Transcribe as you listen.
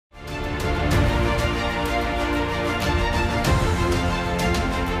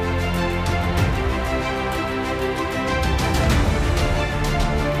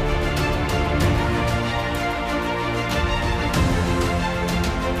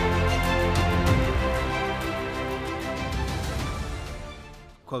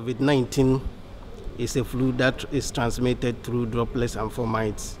COVID-19 is a flu that is transmitted through droplets and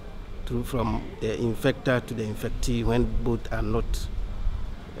fomites, from the infector to the infectee when both are not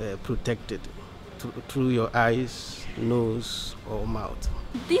protected, through your eyes, nose, or mouth.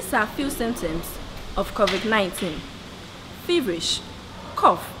 These are few symptoms of COVID-19: feverish,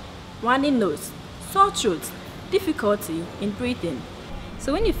 cough, running nose, sore throat, difficulty in breathing.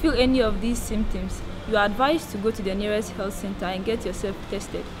 So when you feel any of these symptoms, you are advised to go to the nearest health center and get yourself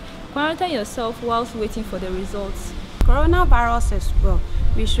tested. Quarantine yourself whilst waiting for the results. Coronavirus as well.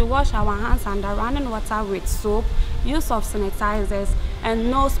 We should wash our hands under running water with soap, use of sanitizers,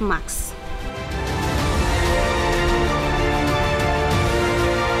 and nose masks.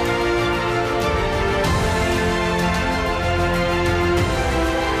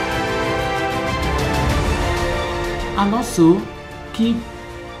 And also keep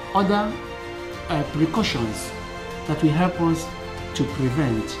other precautions that will help us to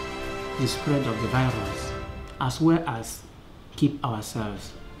prevent the spread of the virus, as well as keep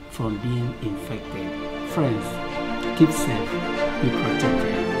ourselves from being infected. Friends, keep safe, be protected.